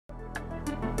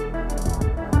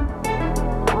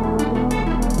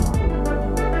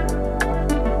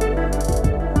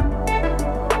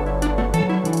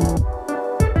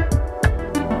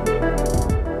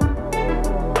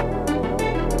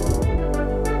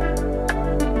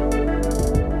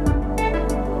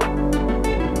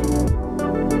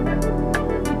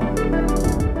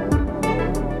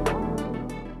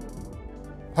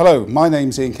Hello, my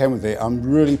name's Ian Kenworthy. I'm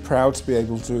really proud to be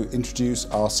able to introduce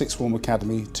our Sixth Form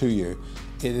Academy to you.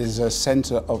 It is a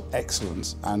centre of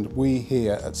excellence and we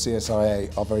here at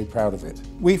CSIA are very proud of it.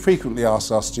 We frequently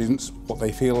ask our students what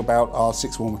they feel about our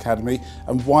Sixth Form Academy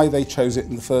and why they chose it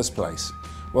in the first place.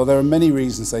 Well, there are many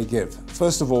reasons they give.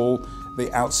 First of all,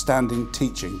 the outstanding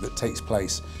teaching that takes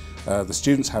place. The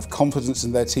students have confidence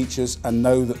in their teachers and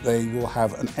know that they will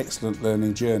have an excellent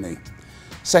learning journey.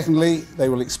 Secondly, they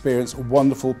will experience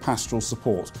wonderful pastoral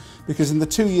support because in the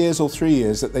 2 years or 3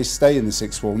 years that they stay in the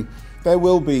Sixth Form, there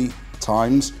will be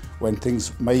times when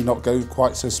things may not go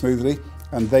quite so smoothly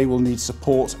and they will need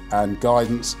support and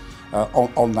guidance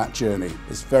on that journey.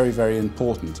 It's very, very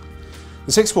important.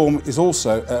 The Sixth Form is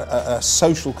also a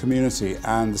social community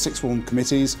and the Sixth Form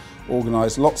committees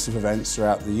organise lots of events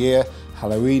throughout the year,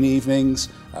 Halloween evenings,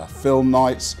 film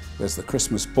nights, there's the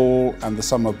Christmas ball and the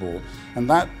summer ball, and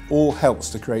that all helps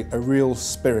to create a real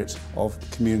spirit of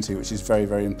community, which is very,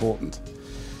 very important.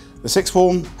 The Sixth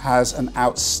Form has an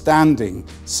outstanding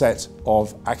set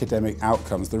of academic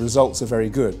outcomes. The results are very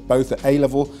good, both at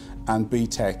A-level and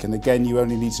BTEC, and again you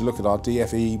only need to look at our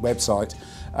DFE website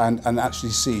and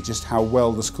actually see just how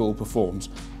well the school performs.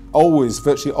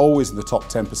 Virtually always in the top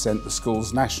 10% of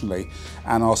schools nationally,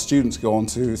 and our students go on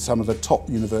to some of the top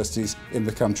universities in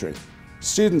the country.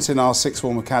 Students in our Sixth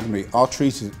Form Academy are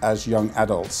treated as young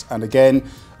adults, and again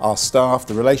our staff,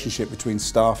 the relationship between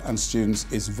staff and students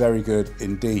is very good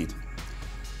indeed.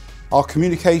 Our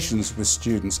communications with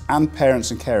students and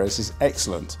parents and carers is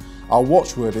excellent. Our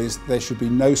watchword is there should be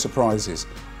no surprises.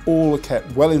 All are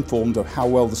kept well informed of how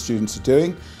well the students are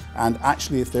doing, and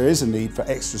actually if there is a need for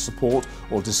extra support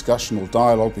or discussion or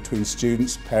dialogue between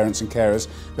students, parents and carers,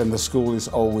 then the school is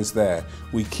always there.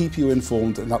 We keep you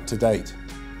informed and up to date.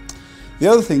 The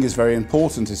other thing is very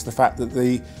important is the fact that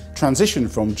the transition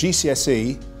from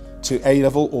GCSE to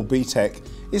A-level or BTEC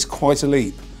is quite a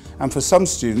leap, and for some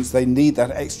students they need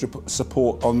that extra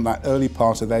support on that early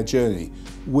part of their journey.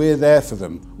 We're there for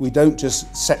them. We don't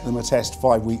just set them a test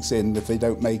 5 weeks in, if they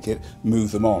don't make it,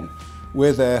 move them on.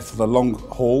 We're there for the long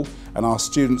haul, and our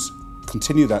students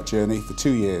continue that journey for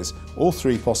 2 years, or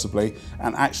 3 possibly,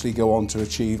 and actually go on to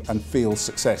achieve and feel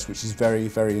success, which is very,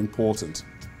 very important.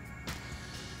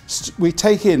 We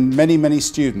take in many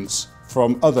students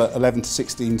from other 11 to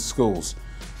 16 schools.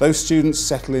 Those students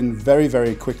settle in very,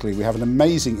 very quickly. We have an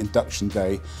amazing induction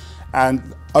day,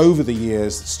 and over the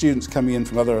years, students coming in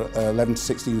from other 11 to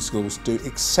 16 schools do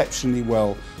exceptionally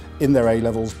well in their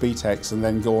A-levels, BTECs, and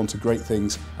then go on to great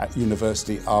things at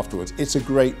university afterwards. It's a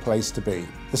great place to be.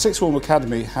 The Sixth Form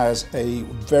Academy has a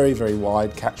very, very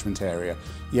wide catchment area.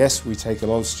 Yes, we take a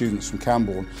lot of students from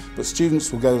Cambourne, but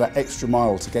students will go that extra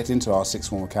mile to get into our Sixth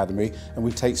Form Academy, and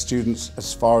we take students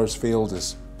as far afield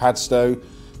as Padstow,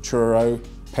 Truro,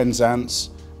 Penzance,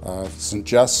 St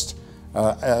Just,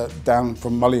 down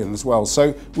from Mullion as well.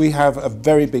 So we have a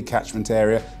very big catchment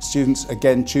area. Students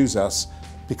again choose us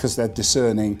because they're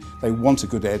discerning, they want a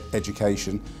good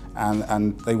education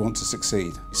and they want to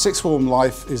succeed. Sixth Form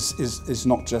life is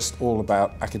not just all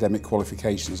about academic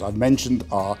qualifications. I've mentioned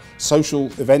our social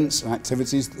events and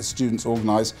activities that the students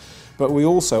organise, but we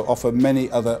also offer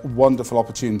many other wonderful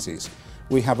opportunities.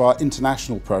 We have our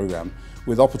international programme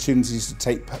with opportunities to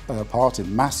take part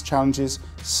in maths challenges,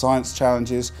 science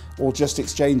challenges, or just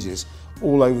exchanges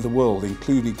all over the world,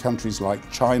 including countries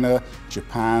like China,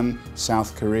 Japan,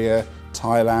 South Korea,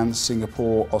 Thailand,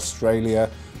 Singapore, Australia,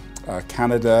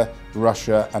 Canada,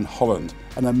 Russia and Holland.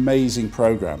 An amazing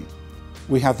programme.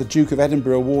 We have the Duke of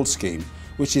Edinburgh Award Scheme,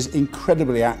 which is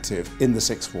incredibly active in the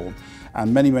Sixth Form,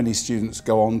 and many students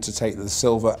go on to take the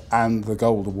Silver and the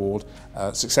Gold Award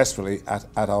successfully at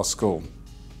our school.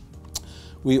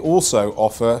 We also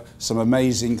offer some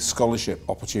amazing scholarship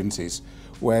opportunities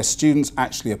where students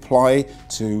actually apply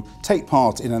to take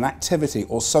part in an activity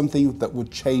or something that would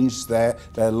change their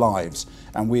lives.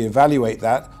 And we evaluate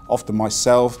that, often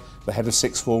myself, the head of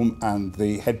Sixth Form and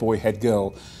the head boy, head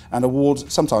girl, and award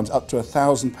sometimes up to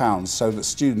 £1,000 so that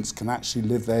students can actually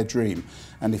live their dream.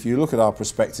 And if you look at our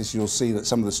prospectus, you'll see that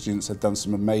some of the students have done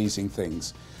some amazing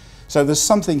things. So there's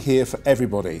something here for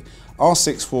everybody. Our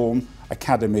Sixth Form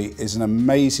Academy is an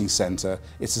amazing centre.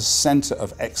 It's a centre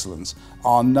of excellence.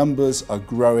 Our numbers are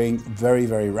growing very,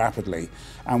 very rapidly,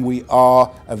 and we are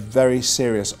a very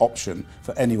serious option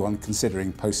for anyone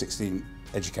considering post-16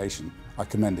 education. I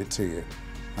commend it to you.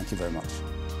 Thank you very much.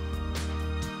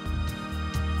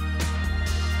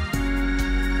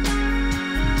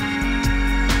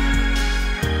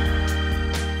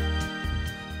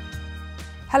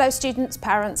 Hello students,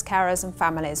 parents, carers and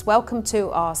families. Welcome to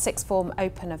our Sixth Form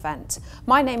Open event.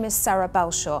 My name is Sarah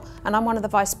Belshaw and I'm one of the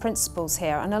Vice Principals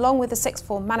here, and along with the Sixth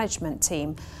Form management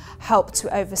team help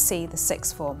to oversee the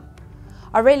Sixth Form.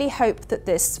 I really hope that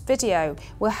this video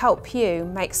will help you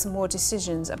make some more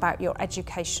decisions about your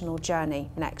educational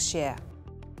journey next year.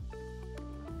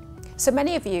 So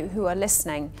many of you who are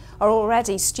listening are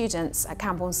already students at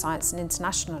Camborne Science and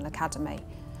International Academy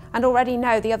and already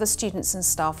know the other students and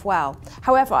staff well.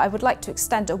 However, I would like to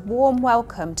extend a warm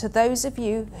welcome to those of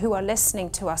you who are listening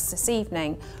to us this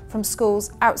evening from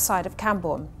schools outside of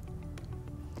Camborne.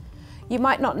 You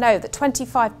might not know that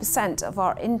 25% of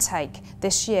our intake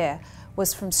this year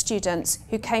was from students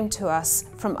who came to us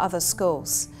from other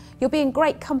schools. You'll be in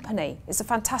great company. It's a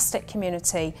fantastic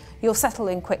community. You'll settle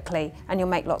in quickly and you'll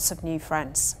make lots of new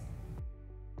friends.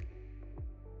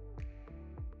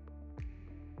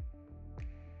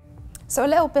 So a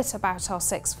little bit about our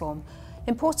Sixth Form.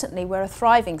 Importantly, we're a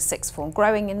thriving Sixth Form,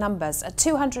 growing in numbers. At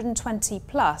 220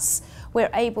 plus, we're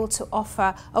able to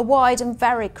offer a wide and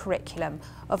varied curriculum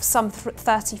of some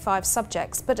 35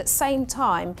 subjects, but at the same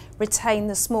time retain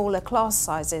the smaller class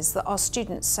sizes that our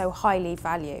students so highly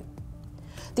value.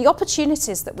 The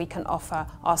opportunities that we can offer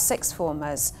our Sixth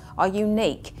Formers are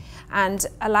unique and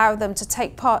allow them to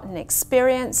take part in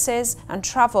experiences and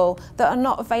travel that are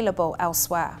not available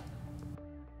elsewhere.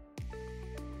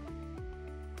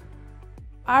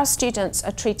 Our students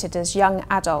are treated as young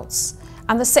adults,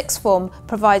 and the Sixth Form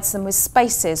provides them with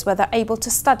spaces where they're able to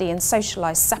study and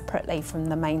socialise separately from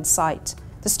the main site.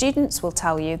 The students will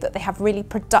tell you that they have really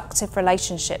productive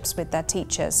relationships with their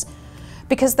teachers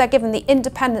because they're given the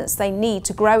independence they need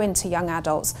to grow into young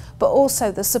adults, but also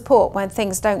the support when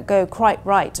things don't go quite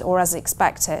right or as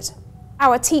expected.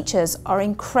 Our teachers are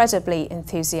incredibly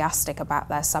enthusiastic about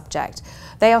their subject.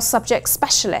 They are subject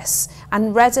specialists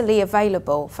and readily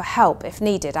available for help if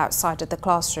needed outside of the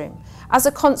classroom. As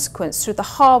a consequence, through the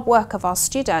hard work of our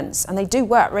students, and they do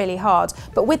work really hard,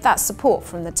 but with that support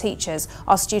from the teachers,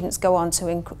 our students go on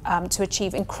to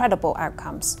achieve incredible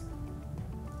outcomes.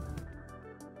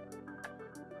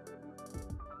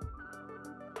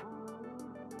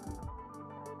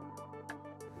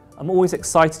 I'm always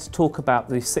excited to talk about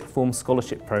the Sixth Form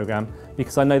Scholarship Programme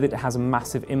because I know that it has a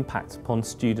massive impact upon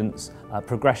students'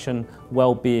 progression,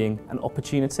 well-being and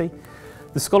opportunity.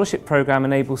 The Scholarship Programme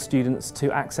enables students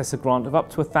to access a grant of up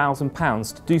to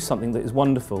 £1,000 to do something that is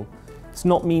wonderful. It's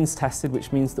not means tested,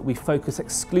 which means that we focus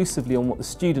exclusively on what the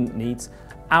student needs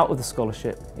out of the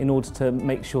scholarship in order to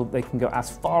make sure that they can go as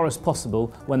far as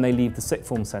possible when they leave the Sixth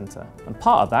Form Centre. And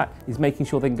part of that is making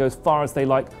sure they can go as far as they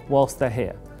like whilst they're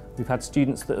here. We've had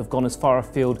students that have gone as far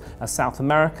afield as South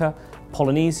America,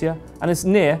 Polynesia and as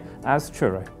near as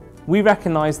Truro. We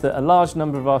recognise that a large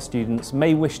number of our students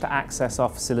may wish to access our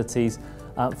facilities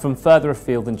from further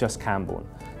afield than just Camborne.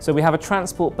 So we have a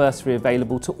transport bursary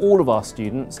available to all of our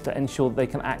students to ensure that they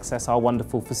can access our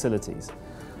wonderful facilities.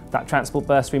 That transport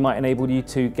bursary might enable you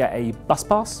to get a bus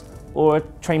pass or a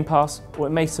train pass, or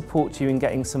it may support you in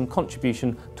getting some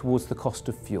contribution towards the cost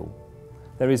of fuel.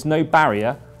 There is no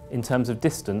barrier in terms of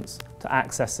distance to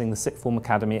accessing the Sixth Form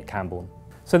Academy at Camborne.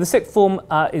 So the Sixth Form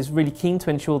is really keen to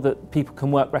ensure that people can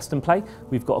work, rest and play.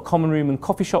 We've got a common room and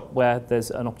coffee shop where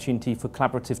there's an opportunity for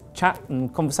collaborative chat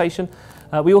and conversation.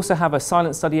 We also have a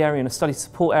silent study area and a study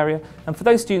support area, and for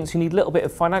those students who need a little bit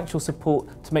of financial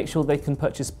support to make sure they can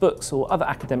purchase books or other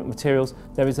academic materials,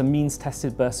 there is a means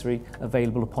tested bursary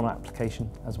available upon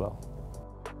application as well.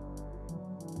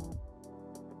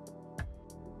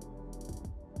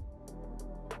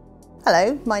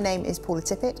 Hello, my name is Paula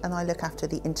Tippett and I look after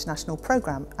the international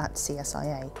programme at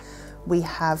CSIA. We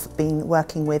have been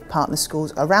working with partner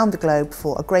schools around the globe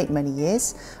for a great many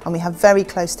years, and we have very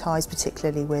close ties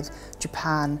particularly with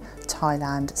Japan,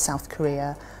 Thailand, South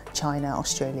Korea, China,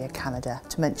 Australia, Canada,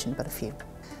 to mention but a few.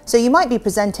 So you might be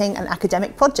presenting an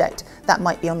academic project that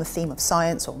might be on the theme of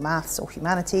science or maths or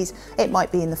humanities. It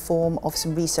might be in the form of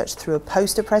some research through a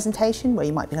poster presentation where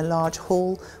you might be in a large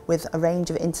hall with a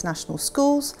range of international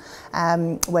schools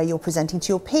where you're presenting to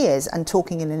your peers and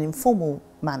talking in an informal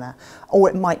manner. Or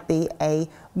it might be a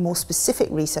more specific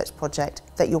research project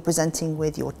that you're presenting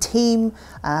with your team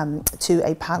to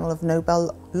a panel of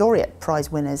Nobel Laureate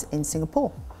Prize winners in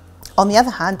Singapore. On the other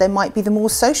hand, there might be the more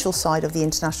social side of the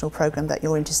international programme that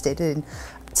you're interested in,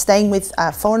 staying with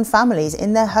foreign families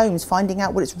in their homes, finding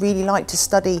out what it's really like to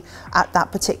study at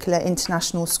that particular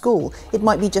international school. It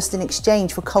might be just an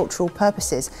exchange for cultural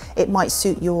purposes. It might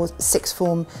suit your Sixth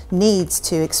Form needs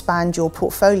to expand your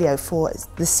portfolio for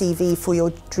the CV for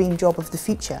your dream job of the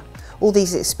future. All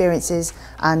these experiences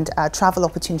and travel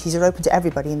opportunities are open to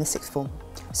everybody in the Sixth Form.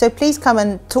 So please come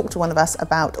and talk to one of us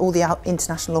about all the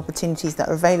international opportunities that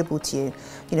are available to you.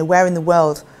 You know, where in the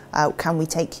world can we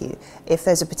take you? If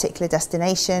there's a particular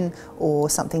destination or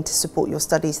something to support your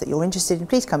studies that you're interested in,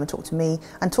 please come and talk to me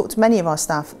and talk to many of our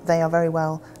staff. They are very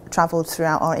well travelled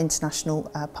throughout our international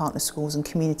partner schools and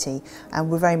community, and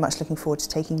we're very much looking forward to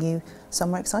taking you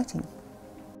somewhere exciting.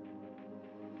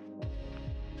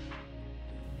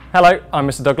 Hello, I'm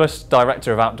Mr Douglas,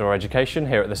 Director of Outdoor Education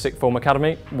here at the Sixth Form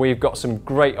Academy. We've got some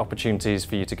great opportunities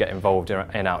for you to get involved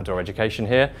in outdoor education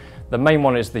here. The main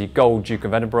one is the Gold Duke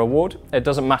of Edinburgh Award. It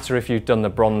doesn't matter if you've done the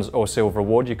Bronze or Silver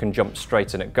Award, you can jump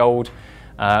straight in at Gold.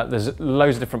 There's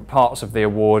loads of different parts of the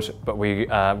award, but we've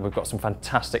got some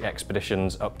fantastic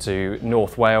expeditions up to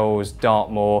North Wales,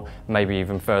 Dartmoor, maybe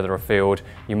even further afield.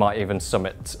 You might even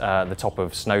summit the top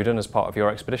of Snowdon as part of your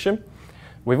expedition.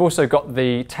 We've also got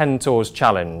the 10 Tours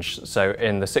Challenge. So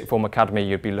in the Sixth Form Academy,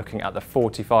 you'd be looking at the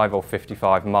 45 or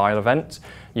 55 mile event.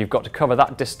 You've got to cover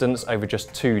that distance over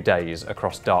just 2 days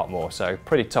across Dartmoor. So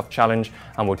pretty tough challenge,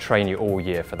 and we'll train you all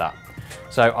year for that.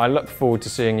 So I look forward to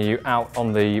seeing you out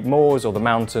on the moors or the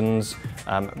mountains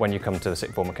when you come to the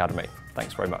Sixth Form Academy.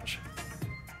 Thanks very much.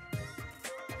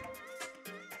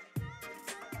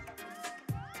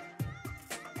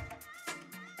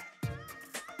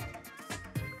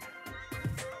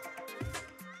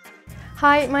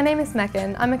 Hi, my name is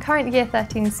Megan. I'm a current Year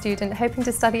 13 student hoping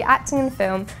to study acting and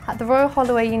film at the Royal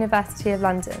Holloway University of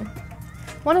London.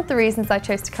 One of the reasons I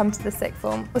chose to come to the Sixth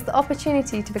Form was the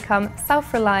opportunity to become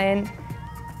self-reliant,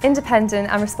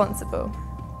 independent and responsible.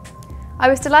 I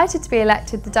was delighted to be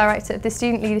elected the director of the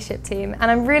student leadership team, and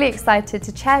I'm really excited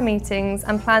to chair meetings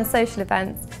and plan social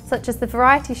events such as the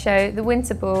variety show, the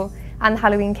Winter Ball and the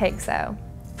Halloween cake sale.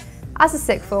 As a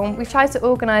Sixth Form, we try to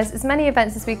organise as many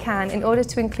events as we can in order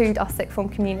to include our Sixth Form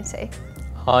community.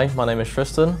 Hi, my name is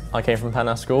Tristan. I came from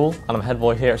Penn School and I'm head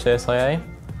boy here at CSIA.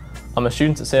 I'm a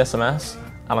student at CSMS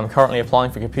and I'm currently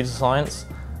applying for computer science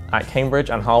at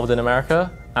Cambridge and Harvard in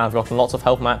America, and I've gotten lots of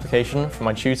help in my application from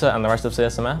my tutor and the rest of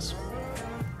CSMS.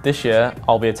 This year,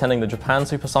 I'll be attending the Japan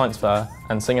Super Science Fair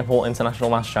and Singapore International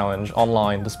Maths Challenge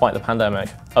online despite the pandemic,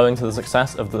 owing to the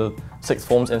success of the Sixth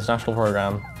Form's international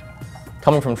programme.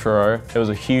 Coming from Truro, it was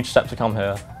a huge step to come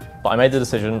here, but I made the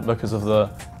decision because of the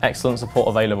excellent support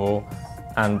available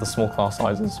and the small class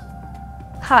sizes.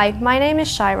 Hi, my name is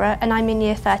Shira and I'm in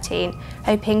Year 13,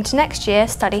 hoping to next year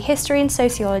study History and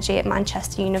Sociology at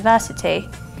Manchester University.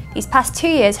 These past 2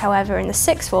 years, however, in the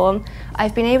Sixth Form,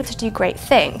 I've been able to do great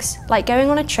things, like going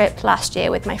on a trip last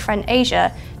year with my friend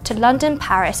Asia to London,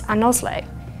 Paris and Oslo.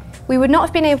 We would not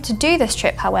have been able to do this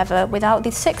trip, however, without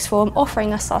the Sixth Form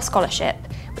offering us our scholarship,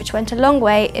 which went a long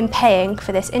way in paying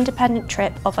for this independent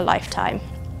trip of a lifetime.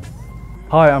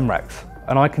 Hi, I'm Rex,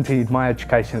 and I continued my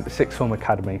education at the Sixth Form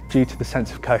Academy due to the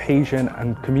sense of cohesion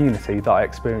and community that I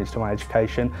experienced in my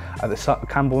education at the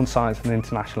Camborne Science and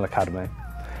International Academy.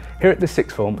 Here at the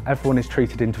Sixth Form, everyone is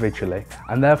treated individually,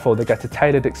 and therefore they get a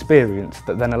tailored experience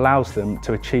that then allows them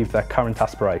to achieve their current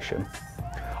aspiration.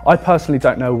 I personally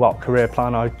don't know what career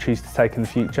plan I choose to take in the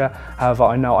future, however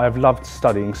I know I have loved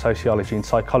studying sociology and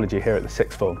psychology here at the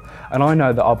Sixth Form, and I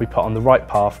know that I'll be put on the right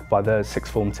path by the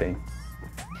Sixth Form team.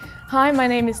 Hi, my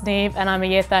name is Neve and I'm a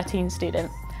Year 13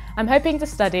 student. I'm hoping to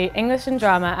study English and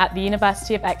Drama at the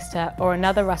University of Exeter or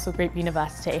another Russell Group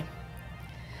university.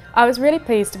 I was really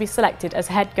pleased to be selected as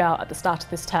head girl at the start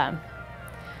of this term.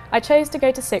 I chose to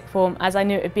go to Sixth Form as I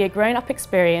knew it would be a grown-up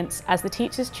experience, as the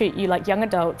teachers treat you like young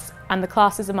adults and the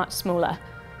classes are much smaller.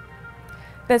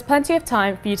 There's plenty of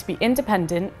time for you to be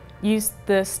independent, use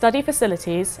the study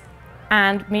facilities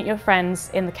and meet your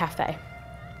friends in the cafe.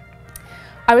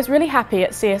 I was really happy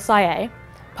at CSIA,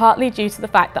 partly due to the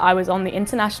fact that I was on the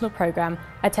international programme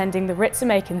attending the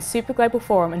Ritsumeikan Super Global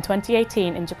Forum in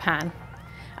 2018 in Japan.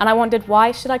 And I wondered,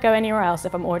 why should I go anywhere else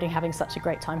if I'm already having such a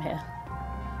great time here?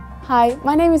 Hi,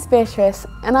 my name is Beatrice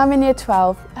and I'm in Year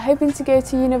 12, hoping to go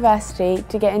to university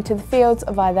to get into the fields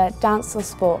of either dance or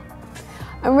sport.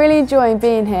 I'm really enjoying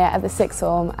being here at the Sixth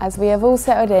Form as we have all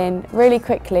settled in really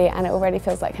quickly and it already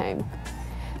feels like home.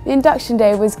 The induction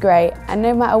day was great, and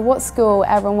no matter what school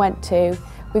everyone went to,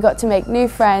 we got to make new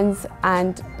friends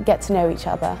and get to know each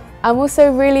other. I'm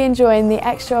also really enjoying the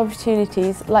extra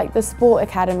opportunities like the sport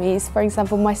academies. For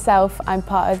example, myself, I'm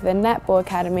part of the Netball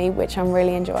Academy, which I'm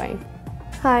really enjoying.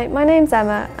 Hi, my name's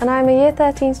Emma and I'm a Year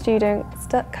 13 student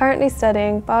currently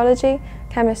studying biology,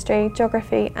 chemistry,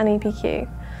 geography and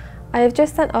EPQ. I have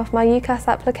just sent off my UCAS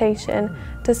application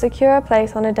to secure a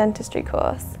place on a dentistry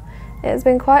course. It has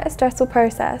been quite a stressful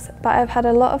process, but I've had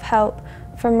a lot of help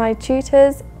from my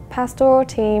tutors, pastoral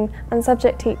team and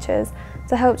subject teachers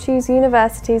to help choose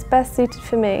universities best suited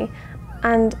for me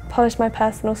and polish my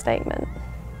personal statement.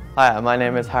 Hi, my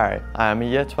name is Harry. I am a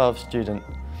Year 12 student.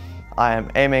 I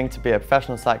am aiming to be a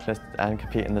professional cyclist and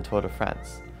compete in the Tour de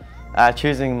France.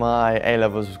 Choosing my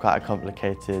A-levels was quite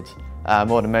complicated,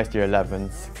 more than most Year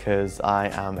 11s, because I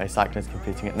am a cyclist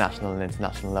competing at national and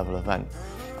international level events.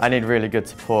 I need really good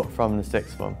support from the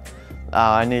sixth form.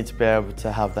 I need to be able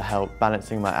to have the help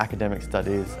balancing my academic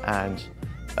studies and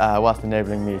whilst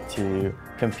enabling me to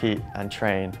compete and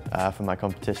train for my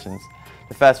competitions.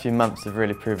 The first few months have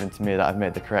really proven to me that I've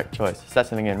made the correct choice,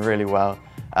 settling in really well,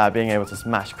 being able to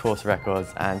smash course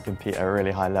records and compete at a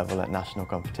really high level at national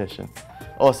competition.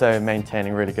 Also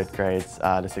maintaining really good grades,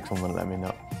 the sixth form wouldn't let me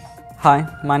not. Hi,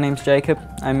 my name's Jacob.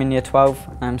 I'm in Year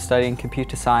 12. I'm studying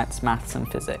computer science, maths and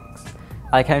physics.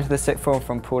 I came to the sixth form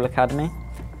from Poole Academy.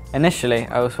 Initially,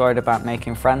 I was worried about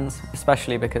making friends,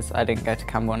 especially because I didn't go to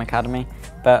Camborne Academy,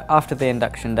 but after the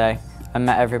induction day, I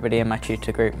met everybody in my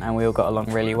tutor group and we all got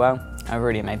along really well. I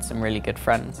really made some really good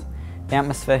friends. The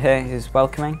atmosphere here is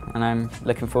welcoming and I'm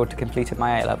looking forward to completing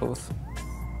my A-levels.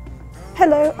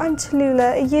 Hello, I'm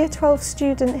Tallulah, a Year 12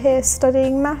 student here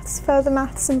studying maths, further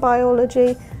maths and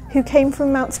biology, who came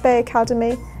from Mounts Bay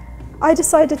Academy. I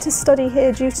decided to study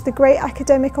here due to the great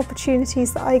academic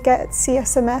opportunities that I get at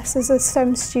CSMS as a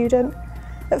STEM student.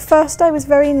 At first I was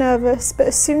very nervous, but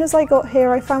as soon as I got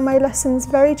here I found my lessons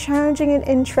very challenging and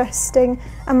interesting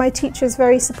and my teachers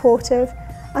very supportive.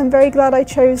 I'm very glad I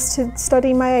chose to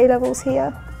study my A-levels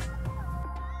here.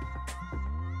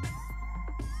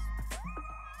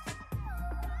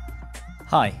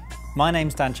 Hi, my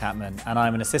name's Dan Chapman and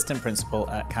I'm an assistant principal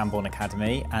at Camborne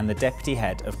Academy and the deputy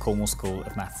head of Cornwall School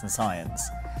of Maths and Science.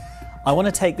 I want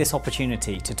to take this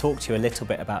opportunity to talk to you a little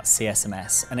bit about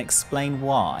CSMS and explain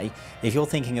why, if you're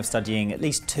thinking of studying at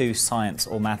least 2 science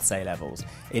or maths A-levels,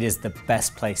 it is the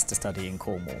best place to study in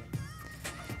Cornwall.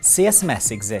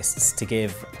 CSMS exists to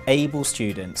give able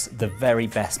students the very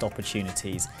best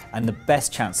opportunities and the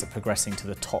best chance of progressing to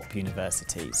the top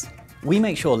universities. We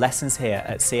make sure lessons here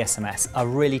at CSMS are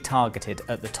really targeted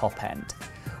at the top end.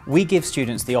 We give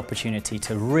students the opportunity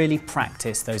to really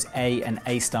practice those A and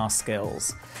A-star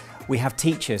skills. We have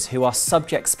teachers who are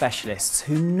subject specialists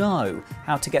who know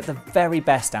how to get the very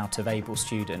best out of able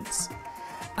students.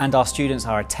 And our students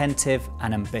are attentive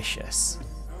and ambitious.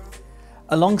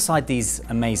 Alongside these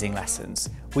amazing lessons,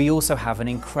 we also have an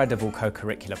incredible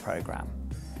co-curricular programme.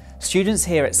 Students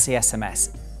here at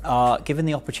CSMS are given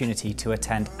the opportunity to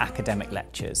attend academic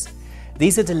lectures.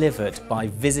 These are delivered by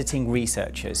visiting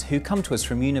researchers who come to us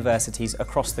from universities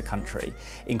across the country,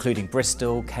 including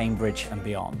Bristol, Cambridge and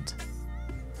beyond.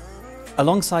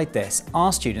 Alongside this,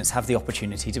 our students have the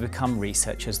opportunity to become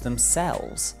researchers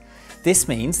themselves. This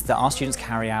means that our students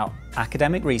carry out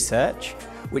academic research,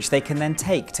 which they can then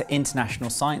take to international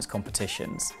science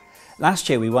competitions. Last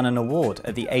year we won an award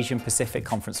at the Asian Pacific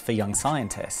Conference for Young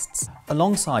Scientists.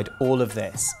 Alongside all of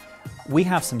this, we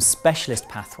have some specialist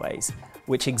pathways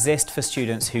which exist for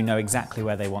students who know exactly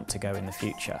where they want to go in the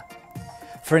future.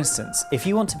 For instance, if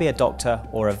you want to be a doctor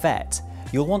or a vet,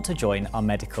 you'll want to join our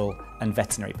medical and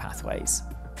veterinary pathways.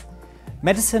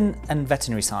 Medicine and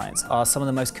veterinary science are some of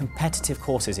the most competitive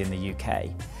courses in the UK.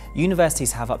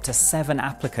 Universities have up to 7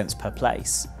 applicants per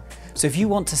place. So if you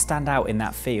want to stand out in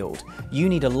that field, you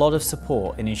need a lot of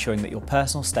support in ensuring that your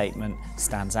personal statement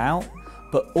stands out,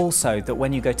 but also that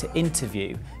when you go to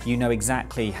interview, you know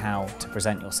exactly how to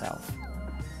present yourself.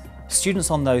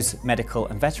 Students on those medical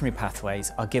and veterinary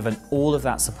pathways are given all of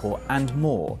that support and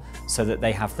more so that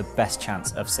they have the best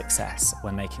chance of success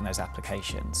when making those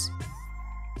applications.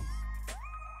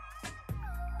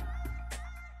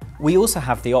 We also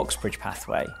have the Oxbridge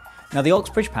pathway. Now the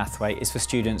Oxbridge pathway is for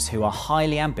students who are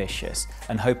highly ambitious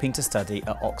and hoping to study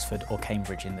at Oxford or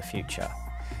Cambridge in the future.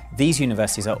 These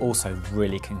universities are also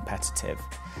really competitive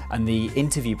and the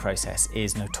interview process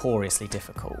is notoriously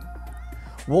difficult.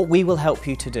 What we will help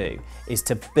you to do is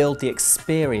to build the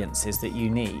experiences that you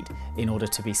need in order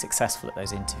to be successful at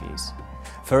those interviews.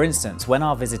 For instance, when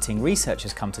our visiting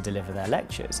researchers come to deliver their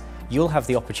lectures, you'll have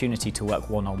the opportunity to work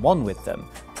one-on-one with them,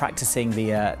 practicing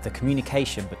the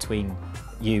communication between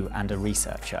you and a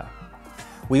researcher.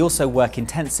 We also work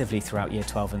intensively throughout Year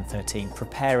 12 and 13,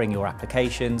 preparing your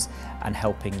applications and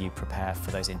helping you prepare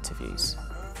for those interviews.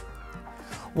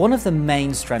 One of the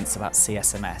main strengths about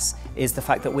CSMS is the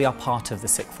fact that we are part of the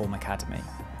Sixth Form Academy.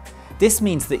 This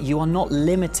means that you are not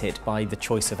limited by the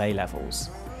choice of A-levels,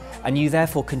 and you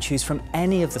therefore can choose from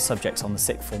any of the subjects on the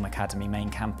Sixth Form Academy main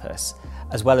campus,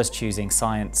 as well as choosing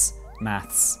science,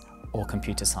 maths, or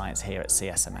computer science here at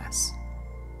CSMS.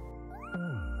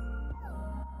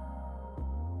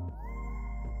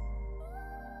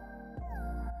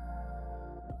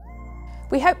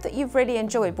 We hope that you've really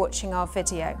enjoyed watching our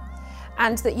video.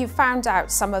 and that you've found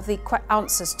out some of the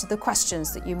answers to the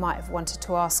questions that you might have wanted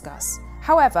to ask us.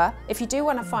 However, if you do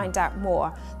want to find out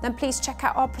more, then please check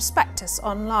out our prospectus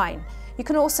online. You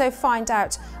can also find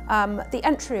out the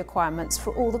entry requirements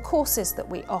for all the courses that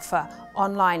we offer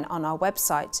online on our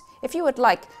website. If you would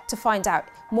like to find out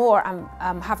more and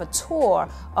have a tour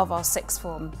of our sixth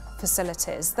form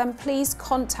facilities, then please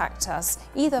contact us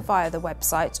either via the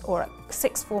website or at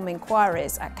sixth form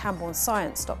inquiries at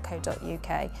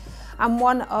cambornescience.co.uk, and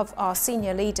one of our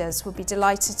senior leaders would be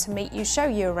delighted to meet you, show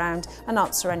you around and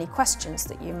answer any questions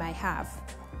that you may have.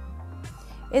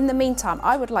 In the meantime,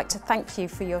 I would like to thank you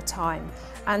for your time,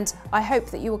 and I hope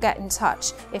that you will get in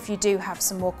touch if you do have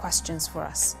some more questions for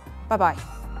us.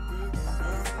 Bye-bye.